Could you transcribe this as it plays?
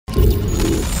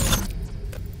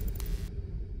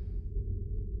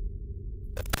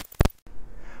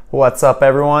What's up,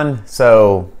 everyone?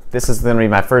 So this is going to be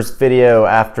my first video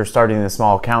after starting the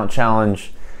small account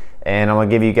challenge, and I'm going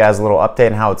to give you guys a little update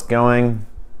on how it's going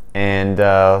and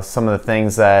some of the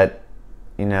things that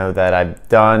that I've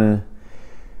done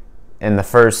in the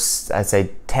first, I'd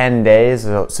say, 10 days,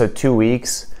 so 2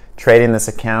 weeks trading this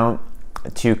account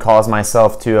to cause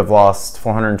myself to have lost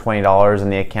 $420 in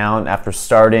the account. After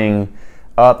starting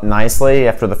up nicely,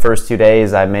 after the first 2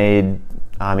 days I made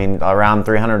around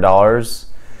 $300,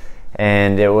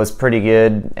 and it was pretty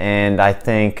good. And I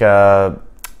think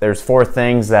there's 4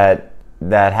 things that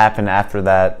happened after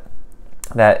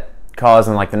that caused,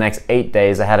 in like the next 8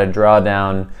 days, I had a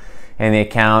drawdown in the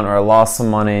account, or I lost some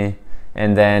money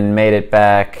and then made it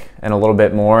back and a little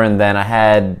bit more. And then I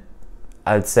had,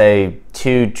 I'd say,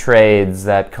 2 trades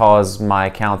that caused my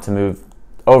account to move.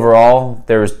 Overall,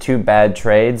 there was 2 bad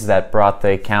trades that brought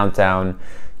the account down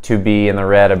to be in the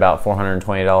red about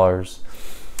 $420.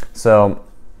 So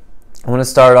I'm going to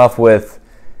start off with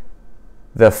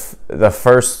the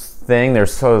first thing.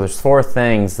 There's 4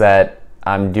 things that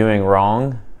I'm doing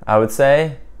wrong, I would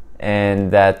say, and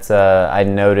that I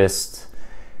noticed,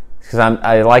 because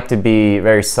I like to be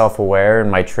very self-aware in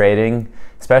my trading,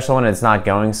 especially when it's not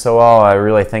going so well. I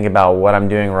really think about what I'm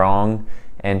doing wrong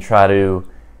and try to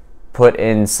put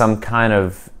in some kind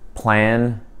of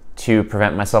plan to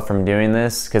prevent myself from doing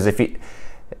this. Because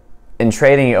in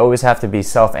trading, you always have to be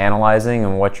self-analyzing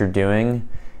on what you're doing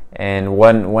and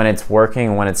when it's working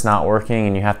and when it's not working,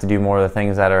 and you have to do more of the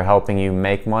things that are helping you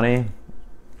make money.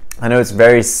 I know it's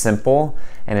very simple,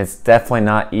 and it's definitely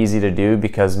not easy to do,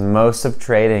 because most of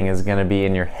trading is going to be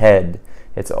in your head.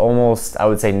 It's almost, I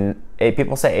would say,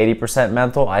 people say 80%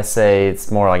 mental. I say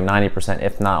it's more like 90%,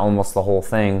 if not almost the whole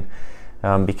thing.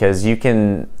 Because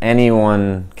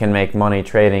anyone can make money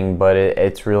trading, but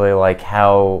it's really like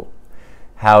how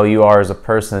you are as a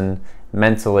person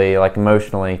mentally, like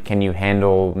emotionally. Can you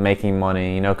handle making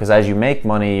money? Because as you make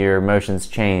money, your emotions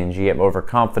change. You get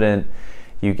overconfident,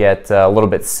 you get a little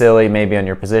bit silly maybe on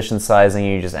your position sizing,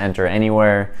 you just enter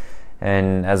anywhere.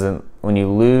 And when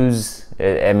you lose,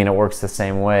 it works the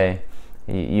same way.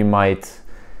 You might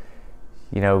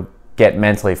get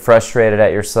mentally frustrated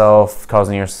at yourself,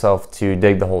 causing yourself to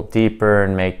dig the hole deeper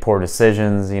and make poor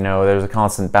decisions. There's a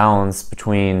constant balance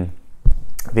between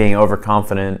being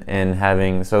overconfident and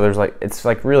having, so it's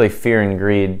like really fear and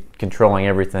greed controlling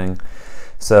everything.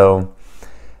 So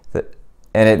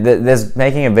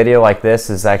making a video like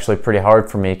this is actually pretty hard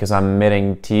for me, because I'm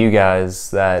admitting to you guys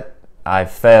that I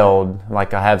failed.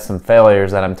 Like, I have some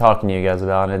failures that I'm talking to you guys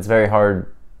about, and it's very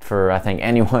hard for, I think,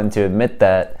 anyone to admit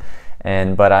that.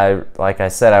 But like I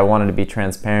said, I wanted to be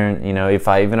transparent.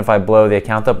 Even if I blow the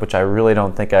account up, which I really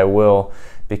don't think I will,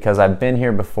 because I've been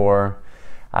here before.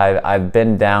 I've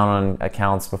been down on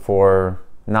accounts before.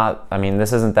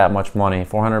 This isn't that much money.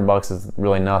 $400 is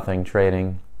really nothing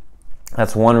trading.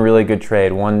 That's one really good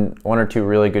trade, one or 2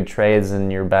 really good trades,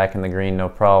 and you're back in the green, no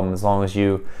problem, as long as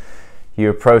you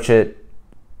approach it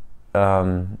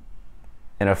in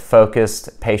a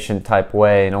focused, patient type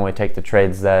way, and only take the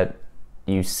trades that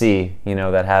you see,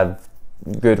 that have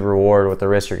good reward with the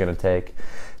risk you're going to take.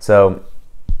 So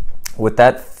with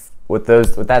that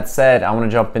said, I want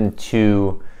to jump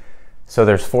into, so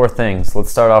there's 4 things.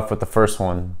 Let's start off with the first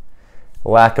one: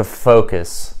 lack of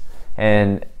focus.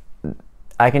 And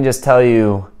I can just tell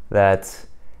you that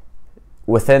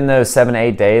within those 7 to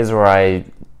 8 days where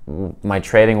my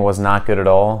trading was not good at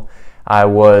all, I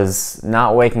was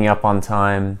not waking up on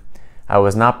time, I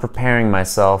was not preparing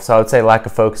myself. So I would say lack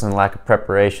of focus and lack of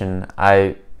preparation.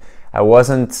 I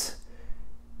wasn't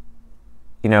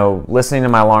listening to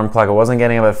my alarm clock. I wasn't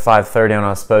getting up at 5:30 when I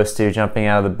was supposed to, jumping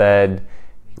out of the bed,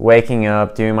 waking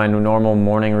up, doing my normal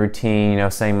morning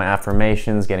routine, saying my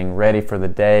affirmations, getting ready for the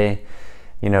day,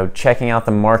 checking out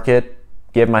the market,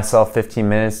 give myself 15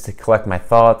 minutes to collect my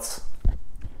thoughts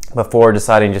before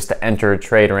deciding just to enter a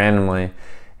trade randomly.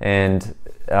 And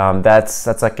that's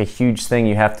like a huge thing.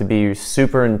 You have to be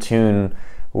super in tune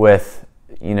with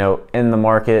in the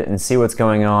market and see what's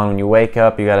going on. When you wake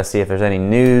up, you got to see if there's any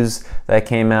news that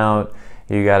came out.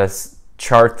 You got to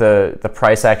chart the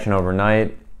price action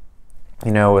overnight,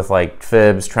 with like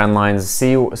fibs, trend lines.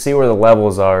 See where the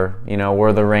levels are,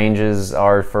 where the ranges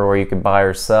are for where you could buy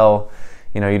or sell.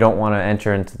 You don't want to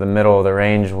enter into the middle of the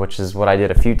range, which is what I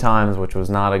did a few times, which was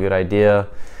not a good idea.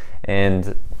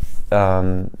 And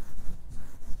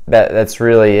that's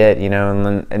really it,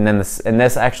 and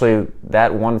this actually,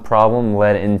 that one problem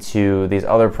led into these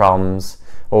other problems.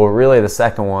 Well, really the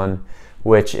second one,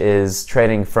 which is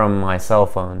trading from my cell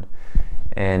phone.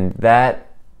 And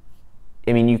that,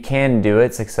 you can do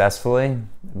it successfully,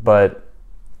 but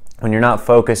when you're not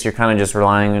focused, you're kind of just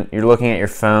you're looking at your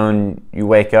phone. You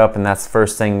wake up and that's the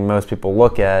first thing most people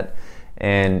look at,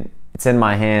 and it's in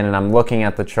my hand and I'm looking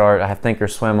at the chart. I have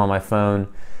Thinkorswim on my phone.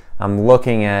 I'm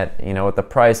looking at, you know, what the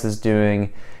price is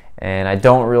doing, and I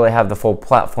don't really have the full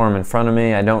platform in front of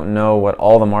me. I don't know what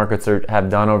all the markets have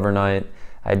done overnight.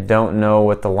 I don't know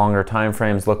what the longer time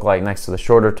frames look like next to the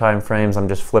shorter time frames. I'm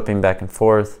just flipping back and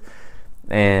forth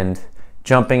and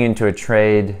jumping into a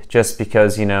trade just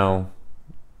because, you know,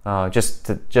 just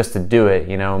to do it.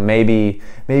 You know, maybe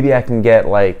I can get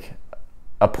like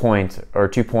a point or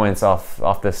 2 points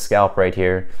off this scalp right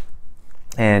here.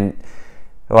 And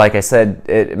like I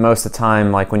said, most of the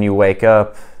time, like when you wake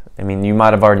up, I mean, you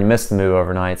might have already missed the move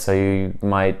overnight, so you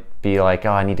might be like,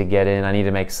 oh, I need to get in, I need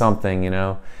to make something, you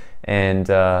know, and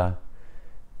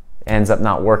ends up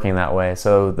not working that way.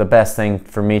 So the best thing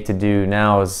for me to do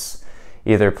now is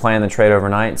either plan the trade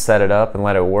overnight, set it up and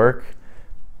let it work.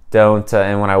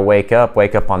 And when I wake up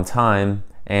on time,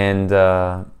 and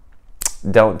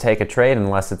don't take a trade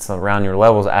unless it's around your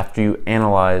levels after you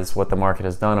analyze what the market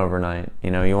has done overnight.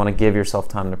 You know, you want to give yourself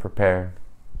time to prepare.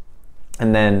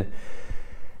 And then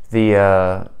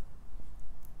the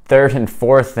third and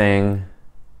fourth thing,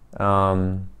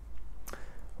 well,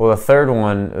 the third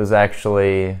one was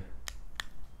actually,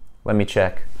 let me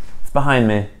check, it's behind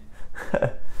me.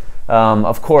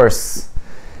 Of course,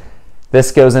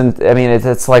 this goes in, I mean,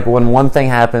 it's like when one thing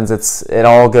happens, it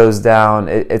all goes down.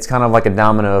 It's kind of like a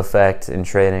domino effect in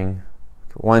trading.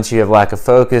 Once you have lack of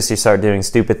focus, you start doing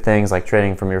stupid things like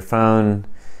trading from your phone.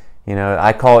 You know,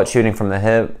 I call it shooting from the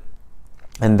hip.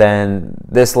 And then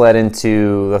this led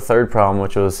into the third problem,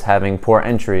 which was having poor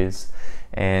entries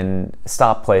and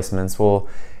stop placements. Well,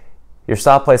 your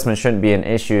stop placement shouldn't be an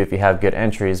issue if you have good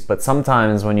entries, but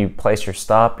sometimes when you place your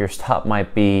stop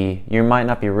might be, you might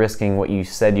not be risking what you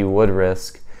said you would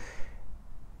risk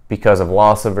because of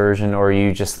loss aversion, or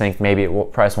you just think maybe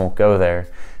price won't go there.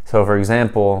 So for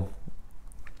example,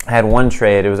 I had one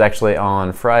trade, it was actually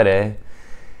on Friday,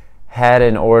 had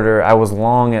an order, I was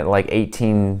long at like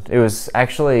 18, it was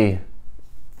actually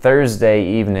Thursday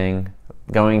evening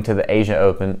going to the Asian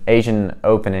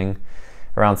opening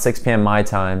around 6 p.m. my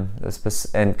time, and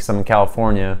because I'm in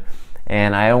California,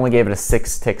 and I only gave it a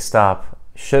 6-tick stop.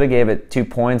 Should have gave it 2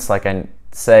 points like I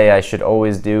say I should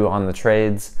always do on the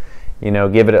trades. You know,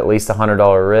 give it at least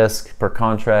 $100 risk per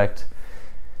contract,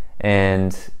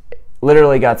 and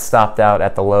literally got stopped out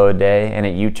at the low of day, and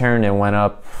it U-turned and went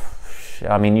up.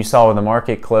 I mean, you saw when the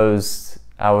market closed,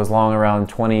 I was long around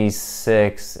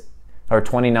 26 or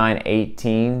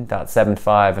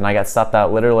 29.18.75, and I got stopped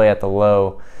out literally at the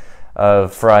low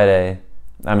of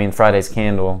Friday's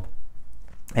candle,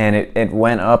 and it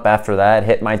went up after that,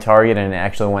 hit my target, and it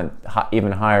actually went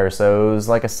even higher. So it was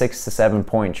like a 6 to 7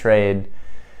 point trade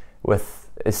with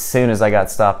as soon as I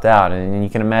got stopped out, and you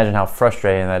can imagine how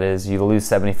frustrating that is. You lose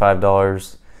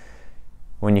 $75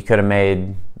 when you could have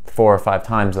made 4 or 5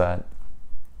 times that.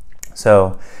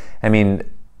 So I mean,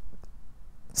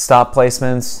 stop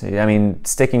placements, I mean,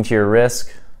 sticking to your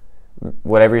risk,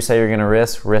 whatever you say you're going to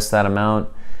risk that amount.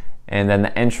 And then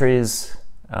the entries,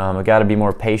 I got to be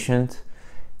more patient.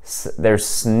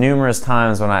 There's numerous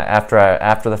times when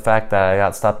after the fact that I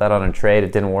got stopped out on a trade,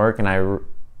 it didn't work, and I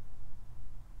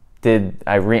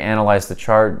reanalyzed the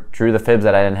chart, drew the fibs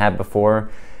that I didn't have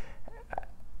before,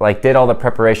 like did all the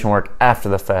preparation work after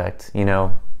the fact. You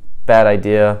know, bad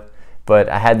idea, but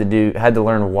I had to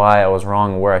learn why I was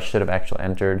wrong and where I should have actually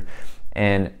entered,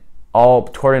 and all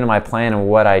according to my plan and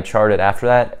what I charted after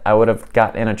that, I would have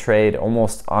got in a trade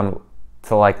almost on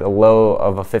to like the low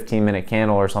of a 15-minute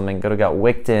candle or something, could have got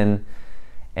wicked in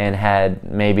and had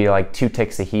maybe like 2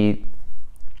 ticks of heat,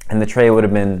 and the trade would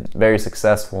have been very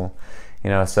successful. You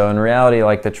know, so in reality,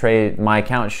 like the trade, my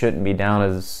account shouldn't be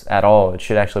down at all. It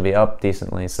should actually be up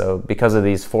decently. So because of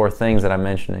these 4 things that I'm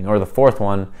mentioning, or the fourth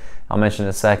one I'll mention in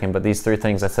a second, but these 3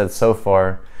 things I said so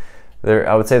far,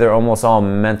 I would say they're almost all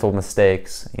mental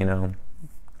mistakes. You know,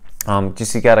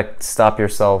 just you got to stop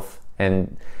yourself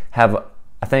and have.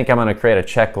 I think I'm going to create a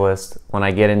checklist before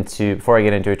I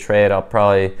get into a trade. I'll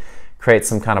probably create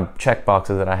some kind of check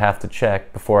boxes that I have to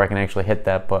check before I can actually hit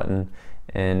that button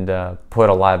and put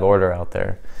a live order out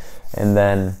there. And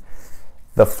then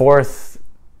the fourth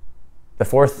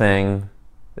thing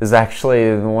is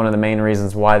actually one of the main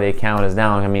reasons why the account is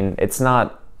down. I mean, I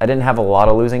didn't have a lot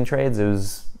of losing trades. It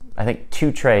was, I think,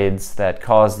 2 trades that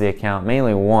caused the account,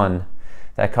 mainly one,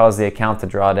 that caused the account to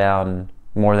draw down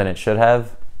more than it should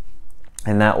have.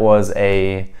 And that was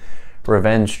a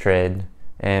revenge trade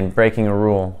and breaking a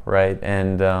rule, right?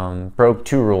 And broke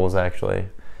 2 rules actually.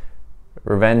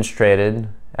 Revenge traded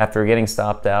after getting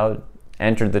stopped out,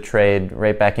 entered the trade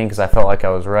right back in because I felt like I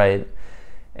was right,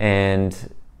 and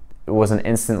it was an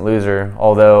instant loser.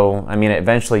 Although, I mean, it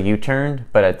eventually U-turned,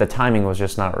 but the timing was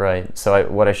just not right. So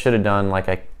what I should have done, like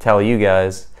I tell you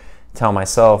guys, tell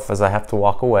myself, is I have to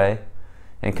walk away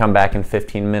and come back in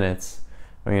 15 minutes,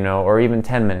 or even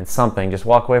 10 minutes, something. Just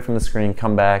walk away from the screen,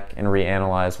 come back, and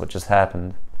reanalyze what just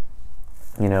happened.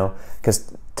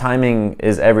 Because timing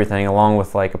is everything, along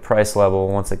with like a price level.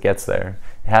 Once it gets there,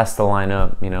 it has to line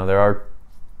up.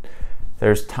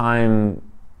 There's time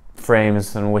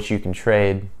frames in which you can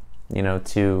trade,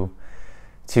 to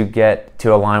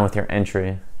align with your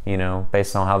entry,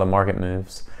 based on how the market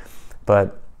moves.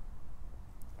 But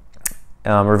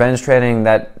revenge trading, and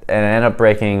I ended up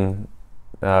breaking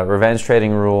revenge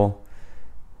trading rule,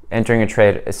 entering a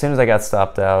trade as soon as I got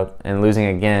stopped out and losing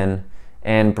again,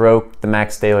 and broke the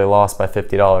max daily loss by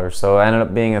 $50. So it ended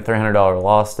up being a $300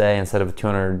 loss day instead of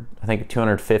 200. I think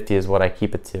 250 is what I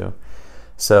keep it to.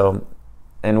 So,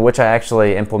 in which I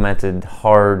actually implemented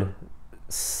hard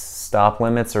stop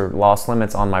limits or loss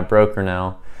limits on my broker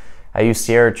now. I use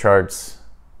Sierra Charts.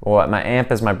 Well, my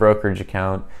AMP is my brokerage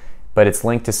account, but it's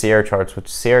linked to Sierra Charts, which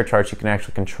Sierra Charts you can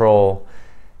actually control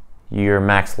your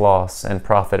max loss and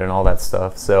profit and all that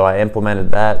stuff. So I implemented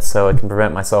that so I can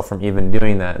prevent myself from even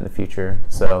doing that in the future.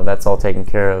 So that's all taken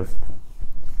care of.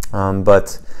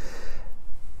 But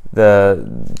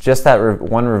just that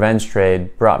one revenge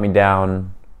trade brought me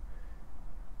down,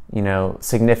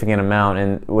 significant amount,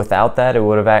 and without that, I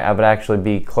would actually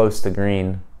be close to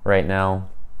green right now,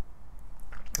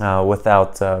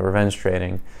 without revenge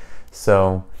trading.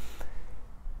 So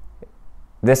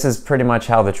this is pretty much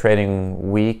how the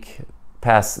trading week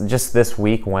just this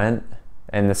week went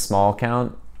in the small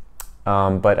account.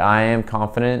 But I am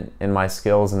confident in my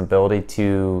skills and ability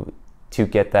to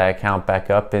get that account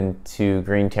back up into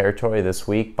green territory this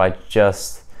week by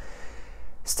just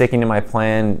sticking to my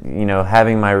plan,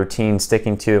 having my routine,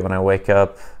 sticking to it when I wake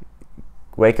up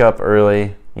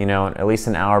early, at least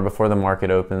an hour before the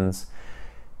market opens.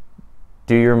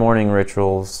 Do your morning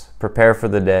rituals, prepare for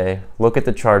the day, look at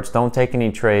the charts, don't take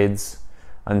any trades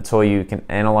until you can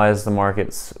analyze the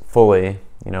markets fully.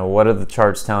 What are the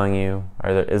charts telling you?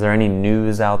 Is there any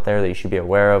news out there that you should be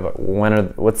aware of?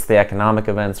 What's the economic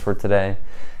events for today?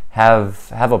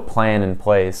 Have a plan in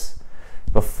place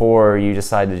before you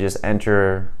decide to just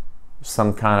enter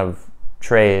some kind of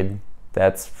trade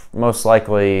that's most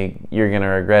likely you're going to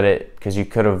regret it, because you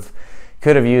could have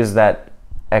used that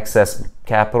excess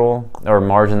capital or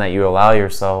margin that you allow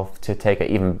yourself to take an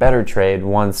even better trade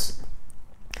once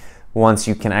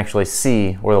you can actually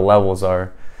see where the levels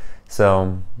are.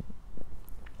 So,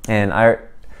 and I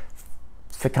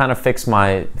kind of fixed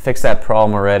that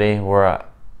problem already, where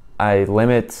I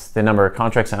limit the number of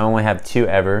contracts. I only have 2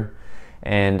 ever,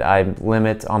 and I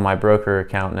limit on my broker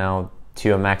account now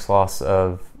to a max loss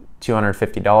of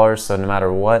 $250. So no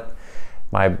matter what,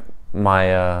 my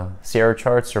Sierra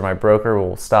Charts or my broker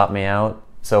will stop me out,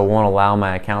 so it won't allow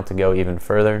my account to go even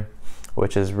further,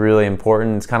 which is really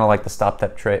important. It's kind of like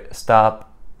the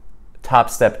Top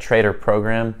Step Trader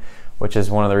program, which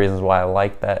is one of the reasons why I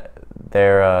like that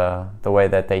the way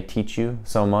that they teach you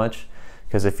so much.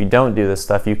 Because if you don't do this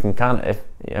stuff, you can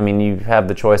you have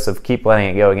the choice of keep letting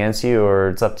it go against you, or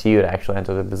it's up to you to actually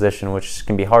enter the position, which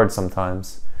can be hard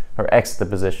sometimes, or exit the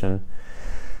position.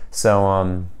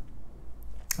 So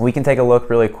we can take a look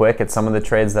really quick at some of the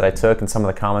trades that I took and some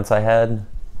of the comments I had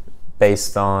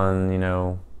based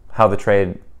on, how the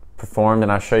trade performed,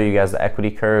 and I'll show you guys the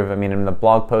equity curve. I mean, in the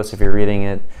blog post, if you're reading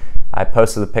it, I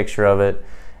posted a picture of it,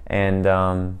 and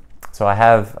so I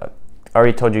have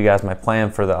already told you guys my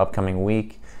plan for the upcoming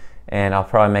week, and I'll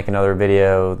probably make another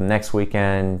video next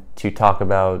weekend to talk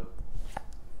about,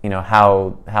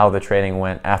 how the trading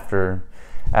went after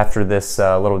this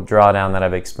little drawdown that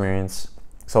I've experienced.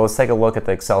 So let's take a look at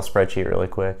the Excel spreadsheet really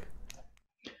quick.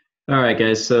 All right,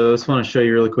 guys, so I just want to show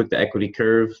you really quick the equity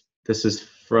curve. This is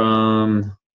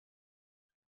from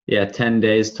 10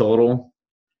 days total.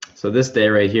 So this day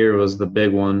right here was the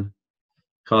big one,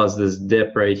 caused this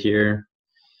dip right here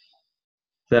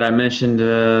that I mentioned,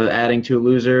 adding to a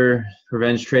loser,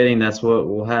 revenge trading. That's what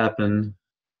will happen.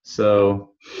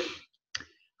 So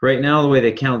right now, the way the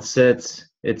account sits,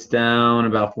 it's down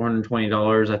about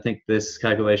 $420. I think this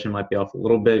calculation might be off a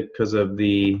little bit because of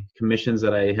the commissions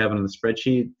that I have on the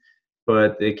spreadsheet,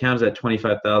 but the account is at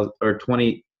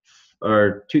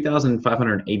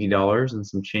 $2,580 and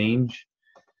some change.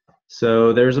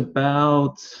 So there's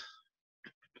about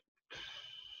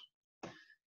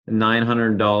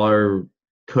 $900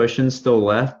 cushion still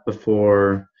left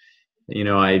before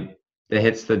it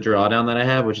hits the drawdown that I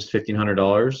have, which is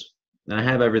 $1,500. And I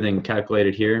have everything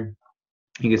calculated here.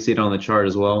 You can see it on the chart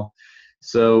as well.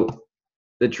 So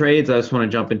the trades I just want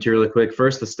to jump into really quick.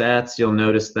 First, the stats. You'll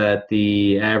notice that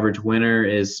the average winner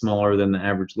is smaller than the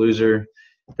average loser.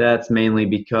 That's mainly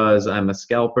because I'm a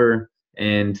scalper,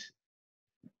 and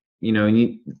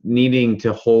needing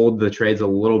to hold the trades a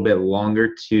little bit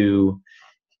longer to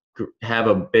have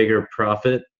a bigger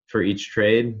profit for each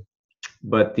trade.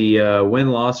 But the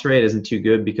win-loss rate isn't too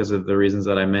good because of the reasons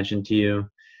that I mentioned to you.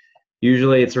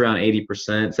 Usually it's around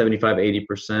 80%, 75,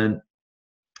 80%.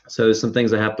 So there's some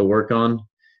things I have to work on.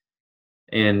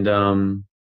 And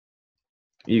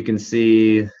you can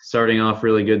see starting off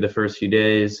really good the first few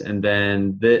days. And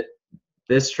then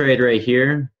this trade right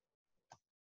here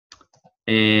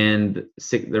and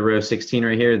the row 16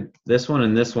 right here, this one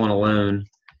and this one alone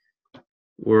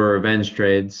were revenge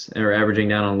trades and are averaging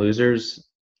down on losers.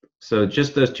 So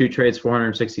just those two trades,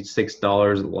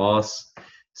 $466 loss.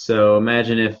 So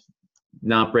imagine if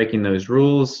not breaking those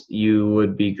rules, you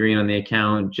would be green on the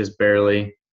account just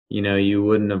barely. You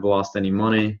wouldn't have lost any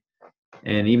money.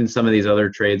 And even some of these other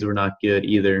trades were not good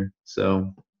either.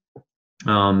 So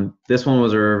this one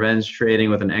was a revenge trading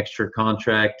with an extra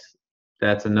contract.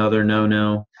 That's another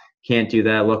no-no. Can't do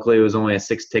that. Luckily, it was only a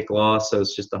 6-tick loss, so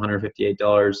it's just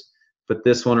 $158. But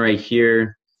this one right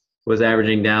here was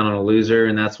averaging down on a loser,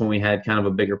 and that's when we had kind of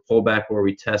a bigger pullback where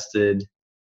we tested,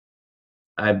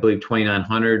 I believe,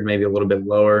 2,900, maybe a little bit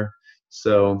lower.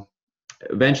 So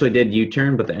eventually did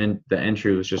U-turn, but the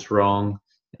entry was just wrong.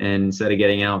 And instead of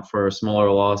getting out for a smaller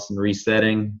loss and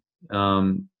resetting,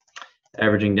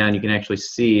 averaging down, you can actually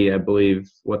see, I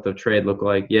believe, what the trade looked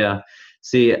like. Yeah,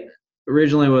 see,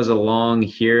 originally was a long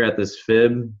here at this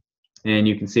fib, and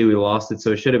you can see we lost it,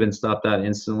 so it should have been stopped out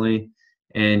instantly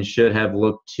and should have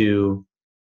looked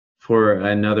for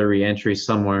another re-entry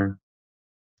somewhere,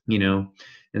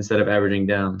 instead of averaging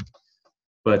down.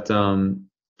 But done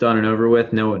and over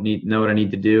with. Know what I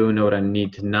need to do, know what I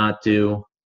need to not do,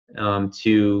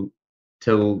 to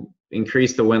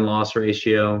increase the win-loss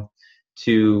ratio,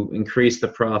 to increase the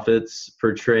profits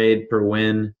per trade, per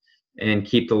win, and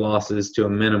keep the losses to a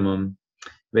minimum.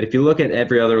 But if you look at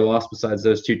every other loss besides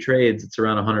those two trades, it's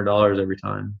around $100 every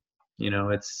time.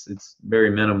 It's very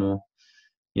minimal.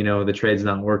 The trade's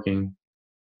not working.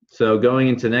 So going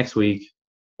into next week,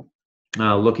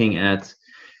 looking at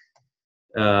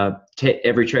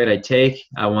every trade I take,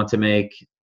 I want to make.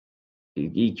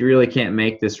 You really can't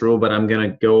make this rule, but I'm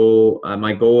gonna go.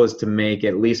 My goal is to make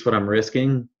at least what I'm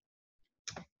risking.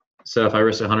 So if I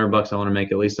risk $100, I want to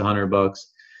make at least $100.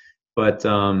 But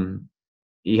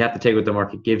you have to take what the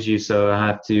market gives you. So I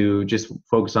have to just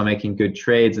focus on making good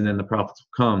trades, and then the profits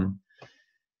will come.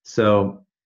 So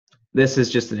this is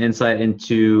just an insight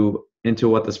into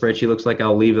what the spreadsheet looks like.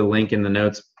 I'll leave a link in the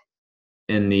notes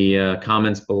in the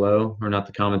comments below, or not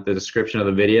the comment, the description of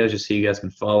the video, just so you guys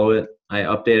can follow it. I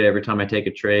update it every time I take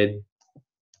a trade,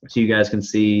 so you guys can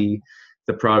see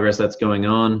the progress that's going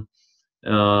on.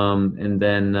 And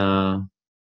then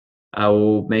I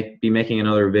will be making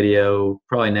another video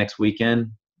probably next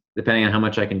weekend, depending on how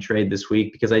much I can trade this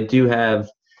week, because I do have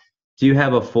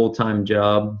a full-time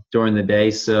job during the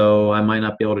day, so I might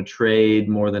not be able to trade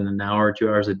more than an hour or 2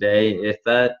 hours a day, if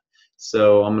that.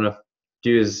 So I'm gonna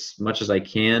do as much as I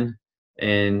can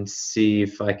and see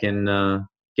if I can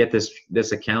get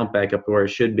this account back up to where it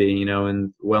should be,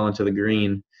 and well into the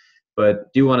green.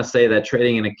 But do want to say that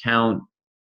trading an account,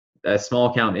 a small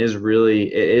account,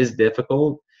 is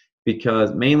difficult,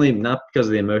 because mainly not because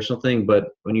of the emotional thing, but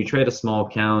when you trade a small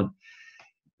account,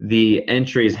 the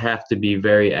entries have to be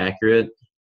very accurate,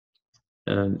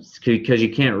 because you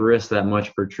can't risk that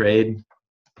much per trade.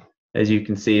 As you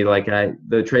can see, like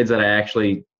the trades that I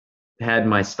actually had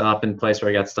my stop in place where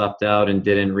I got stopped out and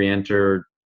didn't re-enter or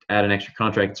add an extra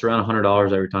contract, it's around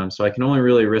 $100 every time. So I can only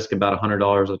really risk about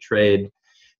 $100 a trade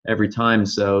every time.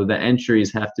 So the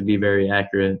entries have to be very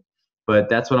accurate. But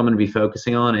that's what I'm going to be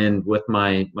focusing on. And when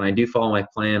I do follow my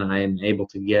plan, I am able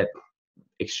to get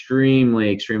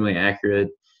extremely, extremely accurate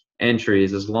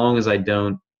entries, as long as I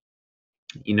don't,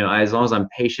 as long as I'm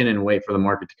patient and wait for the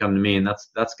market to come to me. And that's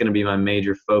going to be my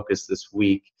major focus this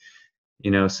week.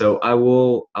 So I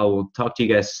will talk to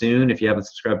you guys soon. If you haven't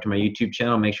subscribed to my YouTube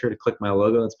channel, make sure to click my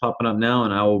logo that's popping up now,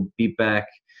 and I will be back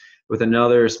with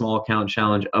another small account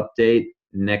challenge update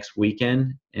next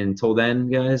weekend. Until then,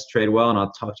 guys, trade well, and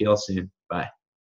I'll talk to you all soon. Bye.